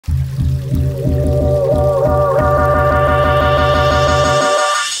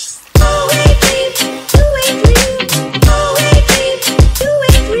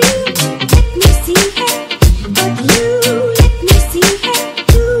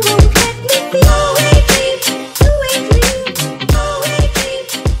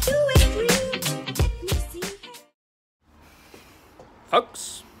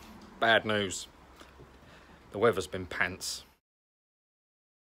bad news. The weather's been pants.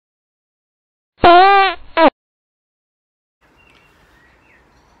 And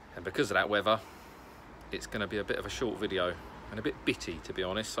because of that weather, it's going to be a bit of a short video and a bit bitty, to be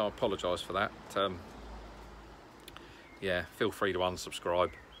honest, so I apologise for that. Yeah, feel free to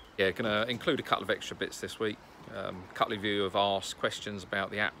unsubscribe. Yeah, going to include a couple of extra bits this week. A couple of you have asked questions about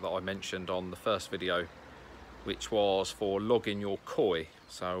the app that I mentioned on the first video, which was for logging your koi.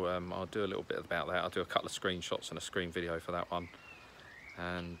 So I'll do a little bit about that. I'll do a couple of screenshots and a screen video for that one.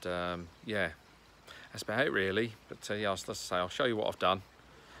 And yeah, that's about it really. But yeah, as I say, I'll show you what I've done,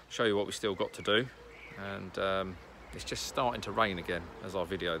 show you what we still got to do. And it's just starting to rain again as I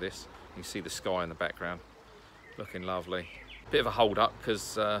video this. You can see the sky in the background, looking lovely. Bit of a hold up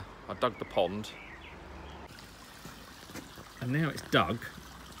because I dug the pond. And now it's dug.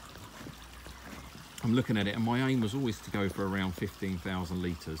 I'm looking at it and my aim was always to go for around 15,000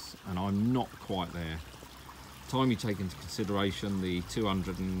 litres, and I'm not quite there. Time you take into consideration the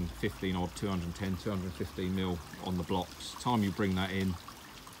 215 odd, 210, 215 mil on the blocks, time you bring that in,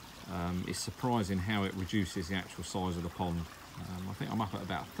 it's surprising how it reduces the actual size of the pond. I think I'm up at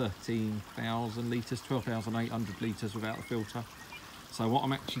about 13,000 litres, 12,800 litres without the filter. So what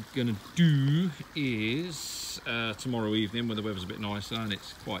I'm actually going to do is tomorrow evening, when the weather's a bit nicer, and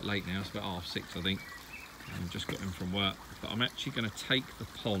it's quite late now, it's about 6:30 I think, I've just got in from work, but I'm actually going to take the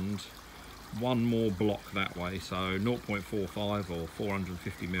pond one more block that way, so 0.45 or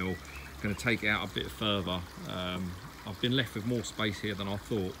 450 mil. Going to take it out a bit further. I've been left with more space here than I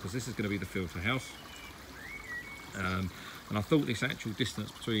thought, because this is going to be the filter house. And I thought this actual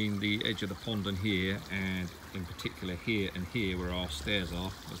distance between the edge of the pond and here, and in particular here and here where our stairs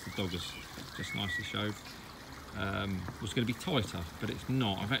are, as the dog has just nicely showed, was going to be tighter, but it's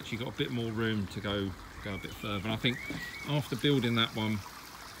not. I've actually got a bit more room to go a bit further. And I think after building that one,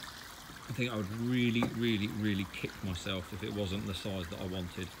 I think I would really kick myself if it wasn't the size that I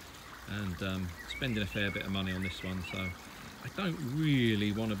wanted. And spending a fair bit of money on this one, so I don't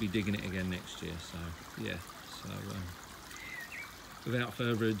really want to be digging it again next year. So yeah, so without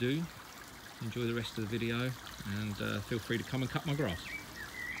further ado, enjoy the rest of the video, and feel free to come and cut my grass.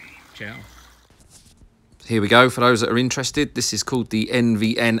 Ciao. Here we go, for those that are interested. This is called the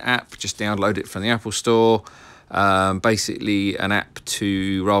NVN app. Just download it from the Apple Store. Basically an app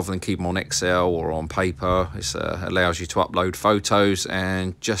to, rather than keep them on Excel or on paper, it allows you to upload photos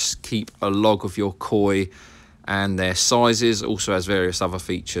and just keep a log of your koi and their sizes. Also has various other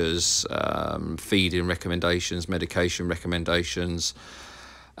features, feeding recommendations, medication recommendations.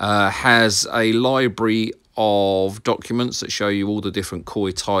 Has a library of documents that show you all the different koi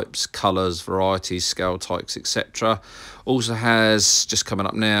types, colours, varieties, scale types, etc. Also has, just coming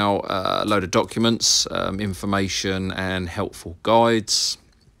up now, a load of documents, information and helpful guides.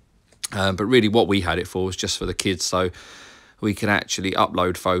 But really what we had it for was just for the kids, so we can actually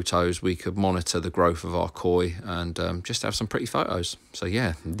upload photos, we could monitor the growth of our koi, and just have some pretty photos. So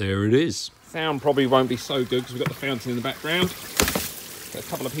yeah, there it is. Sound probably won't be so good because we've got the fountain in the background. A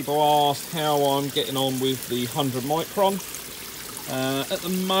couple of people asked how I'm getting on with the 100 micron. At the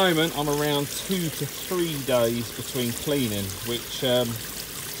moment I'm around 2 to 3 days between cleaning, which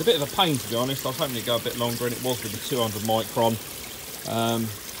it's a bit of a pain, to be honest. I was hoping it'd go a bit longer, and it was with the 200 micron.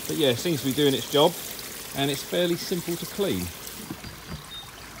 But yeah, it seems to be doing its job, and it's fairly simple to clean.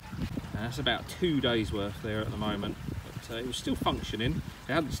 That's about 2 days worth there at the moment, but it was still functioning.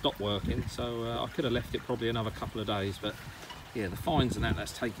 It hadn't stopped working, so I could have left it probably another couple of days, but yeah, the fines and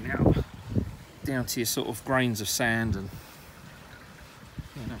that's taken out down to your sort of grains of sand, and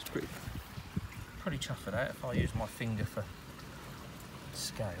yeah, that's pretty chuffed with that. If I use my finger for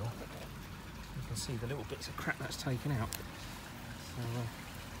scale, you can see the little bits of crap that's taken out. So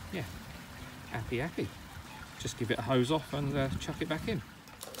yeah, happy. Just give it a hose off and chuck it back in.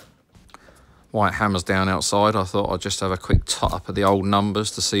 White hammers down outside. I thought I'd just have a quick tot up of the old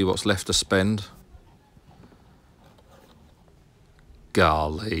numbers to see what's left to spend.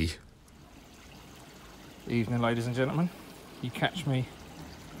 Golly. Evening, ladies and gentlemen. You catch me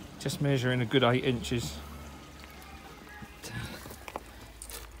just measuring a good 8 inches. But,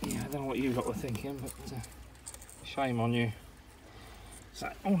 yeah, I don't know what you lot were thinking, but shame on you. So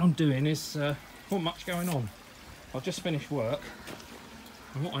all I'm doing is not much going on. I've just finished work,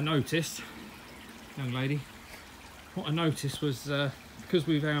 and what I noticed, young lady, what I noticed was because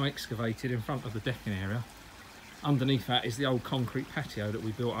we've now excavated in front of the decking area, underneath that is the old concrete patio that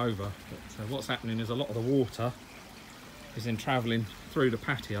we built over. But what's happening is a lot of the water is then travelling through the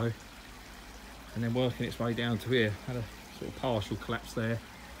patio and then working its way down to here. Had a sort of partial collapse there,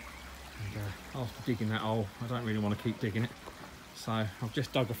 and after digging that hole, I don't really want to keep digging it, So I've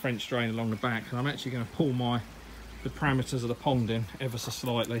just dug a French drain along the back, and I'm actually going to pull the parameters of the pond in ever so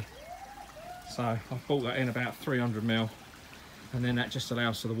slightly. So I've brought that in about 300 mil, and then that just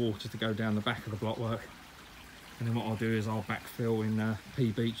allows for the water to go down the back of the blockwork. And then what I'll do is I'll backfill in P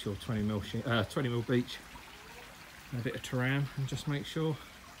beach or 20 mil beach, and a bit of Taram, and just make sure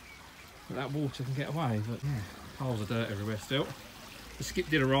that water can get away. But yeah, piles of dirt everywhere still. The skip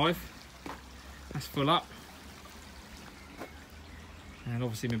did arrive. That's full up. And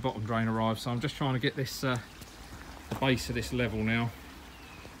obviously my bottom drain arrived, so I'm just trying to get this the base of this level now,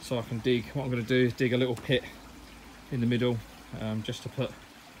 so I can dig. What I'm going to do is dig a little pit in the middle, just to put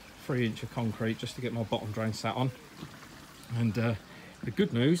 3 inch of concrete, just to get my bottom drain sat on. And the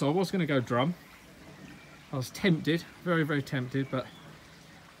good news, I was going to go drum. I was tempted, very, very tempted, but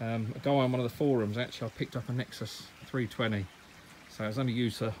a guy on one of the forums, actually, I picked up a Nexus 320. So it was only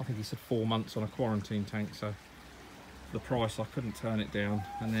used for, I think he said 4 months on a quarantine tank. So for the price, I couldn't turn it down.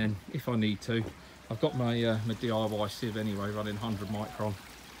 And then if I need to, I've got my DIY sieve anyway, running 100 micron.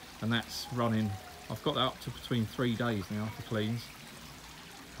 And that's running, I've got that up to between 3 days now for cleans.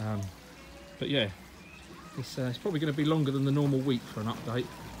 But yeah, it's probably going to be longer than the normal week for an update,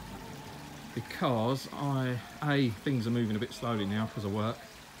 because things are moving a bit slowly now because of work.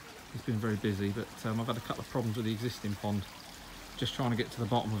 It's been very busy, but I've had a couple of problems with the existing pond. Just trying to get to the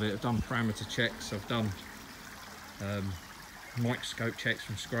bottom of it. I've done parameter checks, I've done microscope checks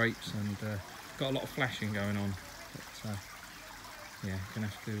from scrapes, and got a lot of flashing going on. But yeah, gonna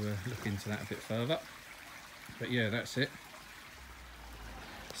have to look into that a bit further. But yeah, that's it.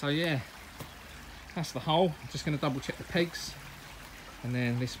 So yeah, that's the hole. I'm just going to double check the pegs, and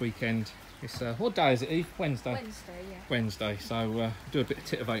then this weekend, it's what day is it, Eve? Wednesday? Wednesday, yeah. Wednesday, so do a bit of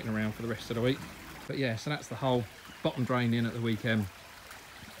titivating around for the rest of the week. But yeah, so that's the hole. Bottom drain in at the weekend.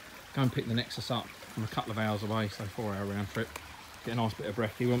 Go and pick the Nexus up from a couple of hours away, so 4-hour round trip. Get a nice bit of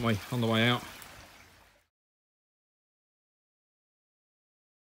brekkie, won't we, on the way out.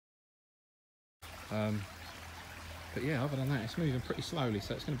 But yeah, other than that, it's moving pretty slowly,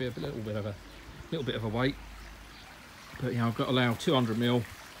 so it's going to be a little bit of a wait. But yeah, I've got to allow 200 mil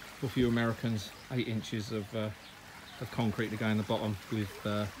for a few Americans, 8 inches of concrete to go in the bottom with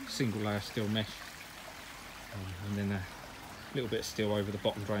single layer steel mesh, and then a little bit of steel over the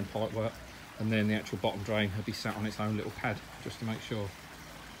bottom drain pipework, and then the actual bottom drain will be sat on its own little pad just to make sure.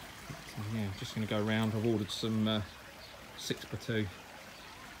 So yeah, just going to go around. I've ordered some 6x2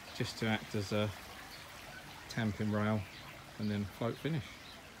 just to act as a tamping rail, and then float finish.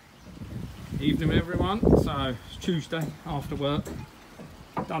 Evening everyone, so it's Tuesday after work.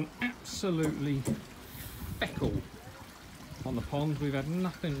 Done absolutely feckle on the pond. We've had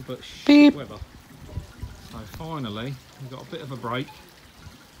nothing but shit weather. So finally we've got a bit of a break,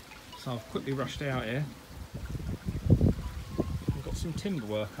 so I've quickly rushed out here. We've got some timber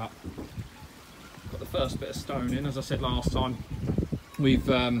work up. Got the first bit of stone in. As I said last time, we've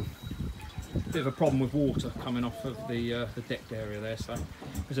bit of a problem with water coming off of the decked area there, so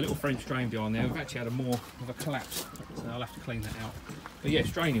there's a little French drain behind there. We've actually had more of a collapse, so I'll have to clean that out. But yeah,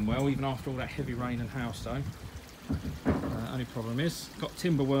 it's draining well even after all that heavy rain and hailstone. Only problem is got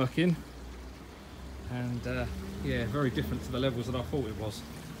timber working, and yeah, very different to the levels that I thought it was.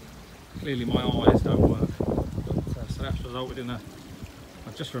 Clearly my eyes don't work, but so that's resulted in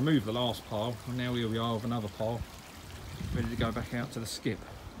I've just removed the last pile, and now here we are with another pile ready to go back out to the skip.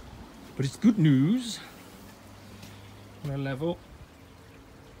 But it's good news, we're level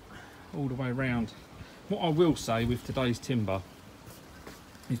all the way around. What I will say with today's timber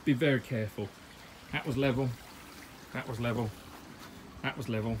is be very careful. That was level, that was level, that was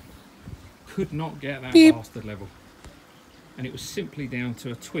level. Could not get that bastard level. And it was simply down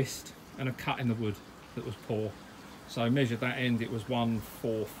to a twist and a cut in the wood that was poor. So I measured that end, it was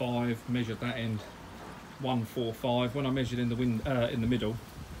 145, measured that end 145. When I measured in the middle,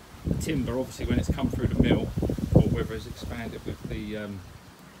 the timber, obviously when it's come through the mill, or whether it's expanded with the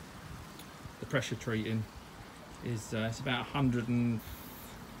pressure treating, is it's about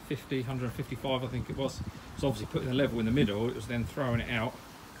 150, 155 I think it was. So obviously putting the level in the middle, it was then throwing it out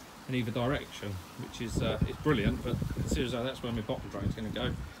in either direction, which is it's brilliant, but seriously that's where my bottom drain's going to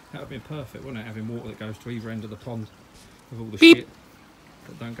go. That would be perfect, wouldn't it, having water that goes to either end of the pond with all the shit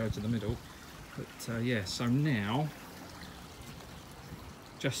that don't go to the middle. But yeah, so now,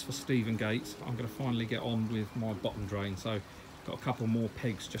 just for Stephen Gates, I'm going to finally get on with my bottom drain. So got a couple more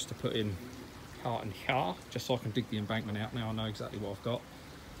pegs just to put in heart and here, just so I can dig the embankment out. Now I know exactly what I've got.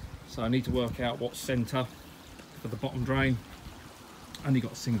 So I need to work out what centre for the bottom drain. Only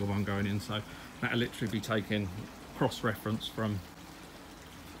got a single one going in, so that'll literally be taking cross-reference from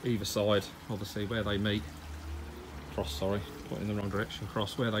either side, obviously where they meet. pointing in the wrong direction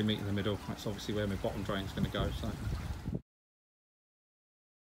across. Where they meet in the middle, that's obviously where my bottom drain is going to go. So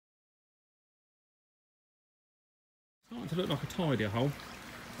starting to look like a tidier hole.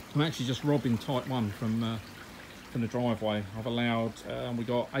 I'm actually just robbing type 1 from the driveway. I've allowed, we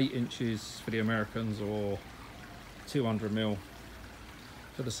got 8 inches for the Americans or 200mm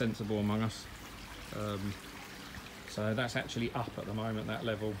for the sensible among us. So that's actually up at the moment, that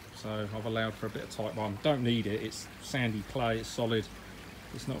level. So I've allowed for a bit of type 1. Don't need it, it's sandy clay, it's solid,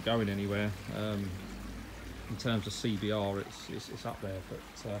 it's not going anywhere. In terms of CBR, it's up there, but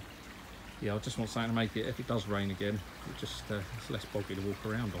yeah, I just want something to make it, if it does rain again, it's less boggy to walk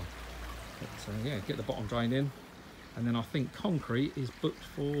around on. But yeah, get the bottom drain in. And then I think concrete is booked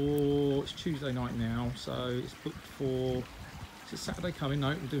for, it's Tuesday night now, so it's booked for, is it Saturday coming? No,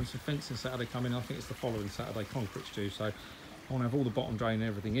 we're doing some fencing Saturday coming. I think it's the following Saturday concrete's due. So I want to have all the bottom drain and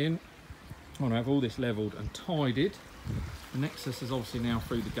everything in. I want to have all this levelled and tidied. The Nexus is obviously now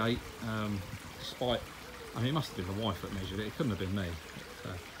through the gate, despite, I mean, it must have been the wife that measured it. It couldn't have been me.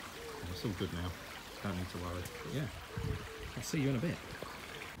 But, it's all good now. Don't need to worry. But yeah, I'll see you in a bit.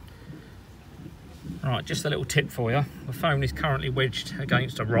 Right, just a little tip for you. The phone is currently wedged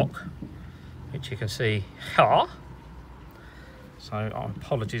against a rock, which you can see here. So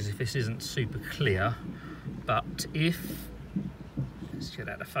apologies if this isn't super clear, but let's get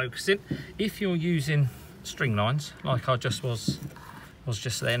out of focusing. If you're using string lines, like I just was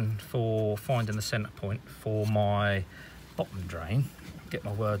just then for finding the centre point for my bottom drain, get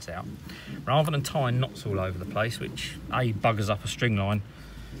my words out, rather than tying knots all over the place, which A, buggers up a string line,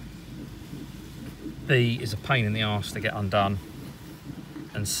 B, is a pain in the arse to get undone,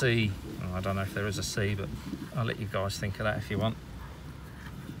 and C, well, I don't know if there is a C, but I'll let you guys think of that if you want.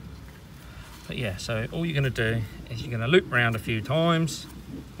 But yeah, so all you're going to do is you're going to loop around a few times,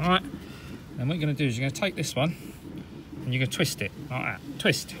 all right? And what you're going to do is you're going to take this one and you're going to twist it like that.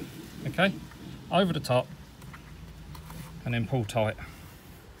 Twist, okay? Over the top, and then pull tight.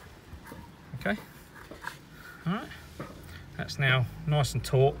 Okay? All right? That's now nice and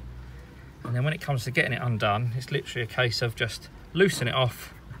taut. And then when it comes to getting it undone, it's literally a case of just loosen it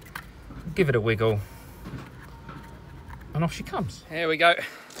off, give it a wiggle, and off she comes. Here we go.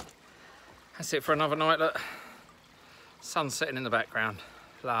 That's it for another night. Look, sun's setting in the background.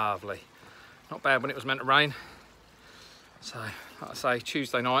 Lovely. Not bad when it was meant to rain. So, like I say,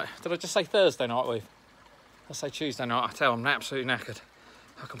 Tuesday night. Did I just say Thursday night, Weave? I say Tuesday night. I tell them I'm absolutely knackered.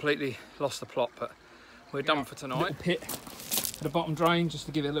 I completely lost the plot, but we're done for tonight. Little pit for the bottom drain, just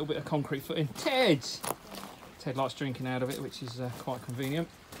to give it a little bit of concrete footing. Ted likes drinking out of it, which is quite convenient.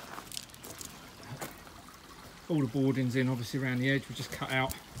 All the boarding's in, obviously, around the edge. We just cut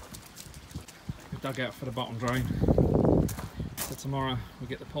out the dugout for the bottom drain. So tomorrow we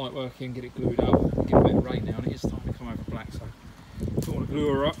get the pipework in, get it glued up. We get a bit of rain now, and it is starting to come over black, so don't want to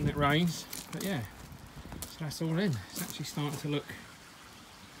glue her up and it rains. But yeah, so that's all in. It's actually starting to look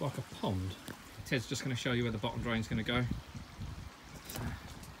like a pond. Ted's just going to show you where the bottom drain's going to go. So,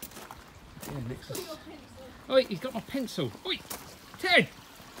 yeah, Nexus. Oi, he's got my pencil. Oi, Ted,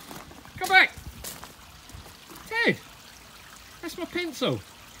 come back. Ted, that's my pencil.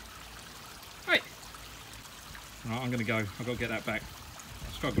 Right. Right, I'm going to go. I've got to get that back.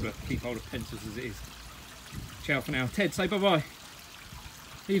 I struggle to keep hold of pencils as it is. Ciao for now. Ted, say bye-bye.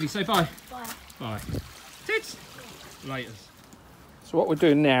 Evie, say bye. Bye. Bye. Ted. Laters. So what we're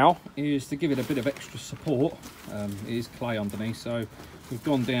doing now is to give it a bit of extra support. It is clay underneath, so we've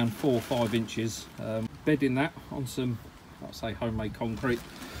gone down 4 or 5 inches, bedding that on some, I'll say, homemade concrete.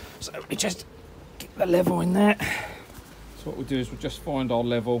 So we just get the level in there. So what we'll do is we'll just find our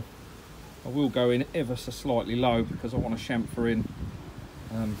level. I will go in ever so slightly low because I want to chamfer in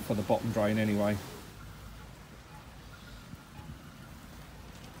for the bottom drain anyway.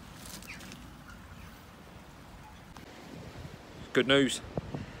 Good news,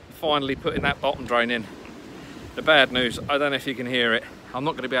 finally putting that bottom drain in. The bad news, I don't know if you can hear it, I'm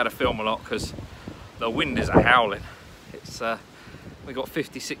not going to be able to film a lot because the wind is howling. It's we got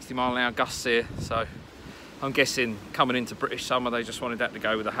 50-60 mile an hour gusts here, so I'm guessing coming into British summer they just wanted that to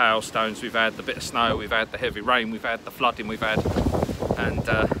go with the hailstones. We've had the bit of snow, we've had the heavy rain, we've had the flooding we've had, and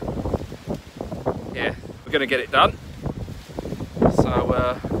yeah, we're going to get it done.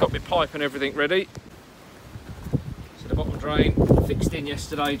 So got my pipe and everything ready. The bottom drain fixed in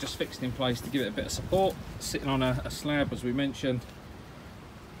yesterday, just fixed in place to give it a bit of support, sitting on a slab as we mentioned.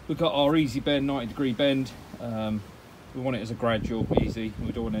 We've got our easy bend, 90-degree bend. We want it as a gradual, easy.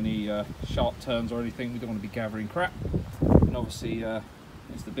 We don't want any sharp turns or anything. We don't want to be gathering crap. And obviously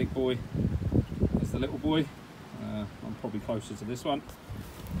it's the big boy, it's the little boy. I'm probably closer to this one.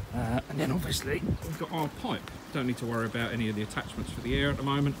 And then obviously we've got our pipe. Don't need to worry about any of the attachments for the air at the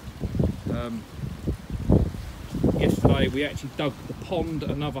moment. Yesterday we actually dug the pond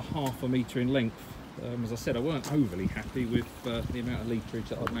another ½ a metre in length. As I said, I weren't overly happy with the amount of litrage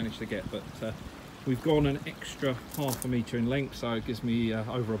that I've managed to get, but we've gone an extra ½ a metre in length, so it gives me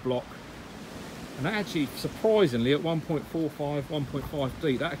over a block. And that actually, surprisingly, at 1.45, 1.5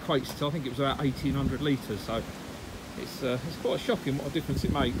 deep, that equates to, I think it was about 1,800 litres, so it's quite shocking what a difference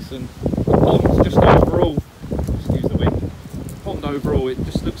it makes. And the pond just overall, excuse the wind, the pond overall, it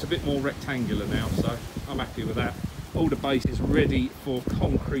just looks a bit more rectangular now, so I'm happy with that. All the base is ready for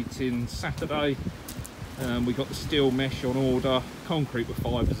concreting Saturday. We got the steel mesh on order, concrete with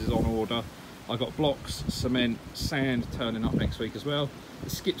fibres is on order. I got blocks, cement, sand turning up next week as well. The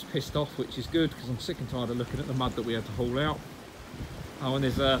skip's pissed off, which is good because I'm sick and tired of looking at the mud that we had to haul out. Oh, and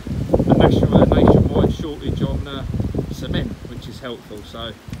there's a nationwide shortage on cement, which is helpful.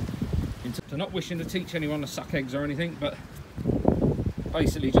 So not wishing to teach anyone to suck eggs or anything, but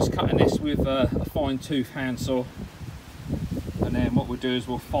basically just cutting this with a fine tooth handsaw, and then what we'll do is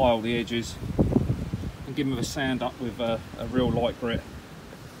we'll file the edges and give them a sand up with a real light grit.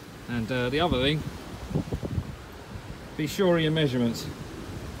 And the other thing, be sure of your measurements.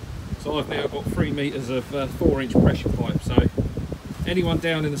 So I've now got 3 metres of 4-inch pressure pipe, so anyone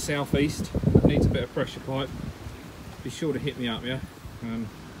down in the southeast that needs a bit of pressure pipe, be sure to hit me up, yeah?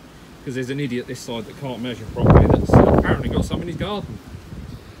 Because there's an idiot this side that can't measure properly that's apparently got some in his garden.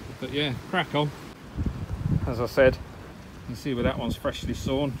 But yeah, crack on. As I said, you can see where that one's freshly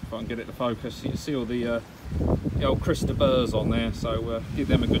sawn. If I can get it to focus, you can see all the old Christa burrs on there, so give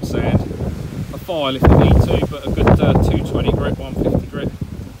them a good sand. A file if you need to, but a good 220 grit, 150 grit.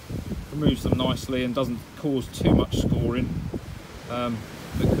 Removes them nicely and doesn't cause too much scoring that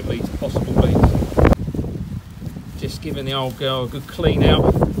could lead to possible leaks. Just giving the old girl a good clean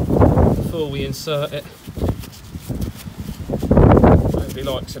out before we insert it. Nobody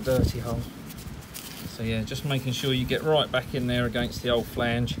likes a dirty hole. So yeah, just making sure you get right back in there against the old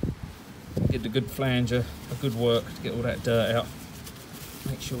flange. Give the good flange a good work to get all that dirt out.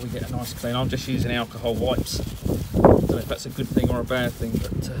 Make sure we get a nice clean. I'm just using alcohol wipes. Don't know if that's a good thing or a bad thing,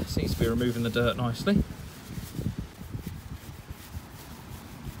 but seems to be removing the dirt nicely.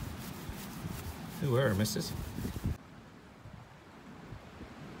 Who were her, missus?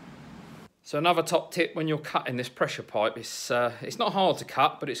 So another top tip when you're cutting this pressure pipe is it's not hard to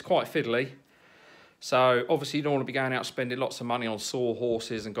cut, but it's quite fiddly. So obviously you don't want to be going out spending lots of money on saw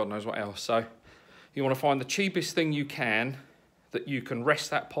horses and God knows what else. So you want to find the cheapest thing you can that you can rest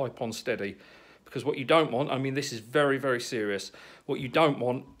that pipe on steady. Because what you don't want, I mean this is very, very serious, what you don't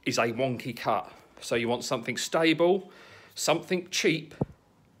want is a wonky cut. So you want something stable, something cheap,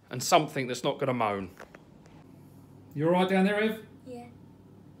 and something that's not going to moan. You all right down there, Ev? Yeah.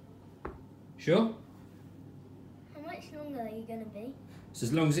 Sure? How much longer are you going to be? It's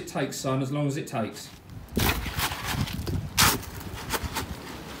as long as it takes, son, as long as it takes.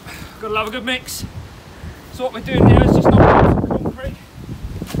 Gotta love a good mix. So what we're doing here is just knocking some concrete,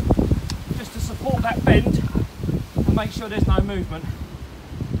 just to support that bend and make sure there's no movement.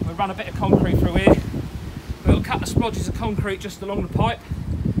 We'll run a bit of concrete through here. We'll cut the splodges of concrete just along the pipe,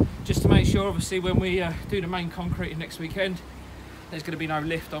 just to make sure, obviously, when we do the main concrete next weekend, there's going to be no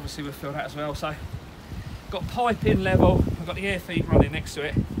lift. Obviously we'll fill that as well. So got pipe in level, I've got the air feed running next to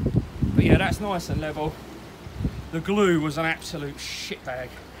it, but yeah, that's nice and level. The glue was an absolute shitbag.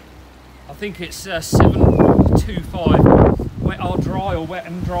 I think it's 725 wet or dry, or wet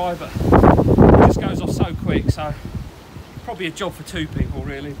and dry, but it just goes off so quick. So probably a job for 2 people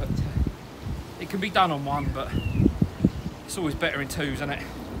really, but it can be done on one, but it's always better in 2s, isn't it?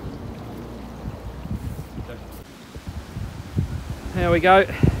 There we go.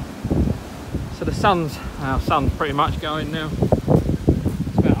 So the sun's pretty much going now.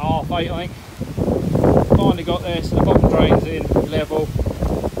 It's about 8:30, I think. Finally got there, so the bottom drain's in, level.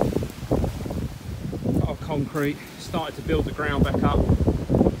 Got our concrete, started to build the ground back up.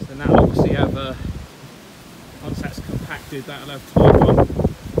 So now obviously have, once that's compacted, that'll have type on.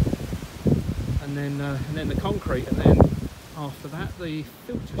 And then the concrete, and then after that the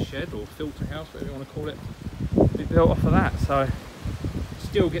filter shed, or filter house, whatever you want to call it, will be built off of that. So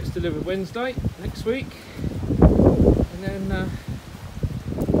steel gets delivered Wednesday next week, and then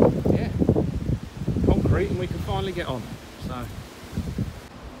yeah, concrete, and we can finally get on.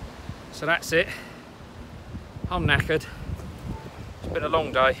 So that's it. I'm knackered. It's been a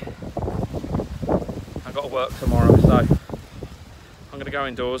long day. I've got to work tomorrow, so I'm going to go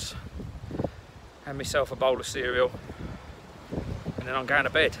indoors, have myself a bowl of cereal, and then I'm going to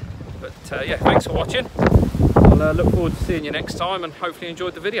bed. But yeah, thanks for watching. I'll look forward to seeing you next time, and hopefully you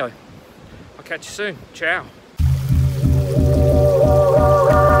enjoyed the video. I'll catch you soon. Ciao.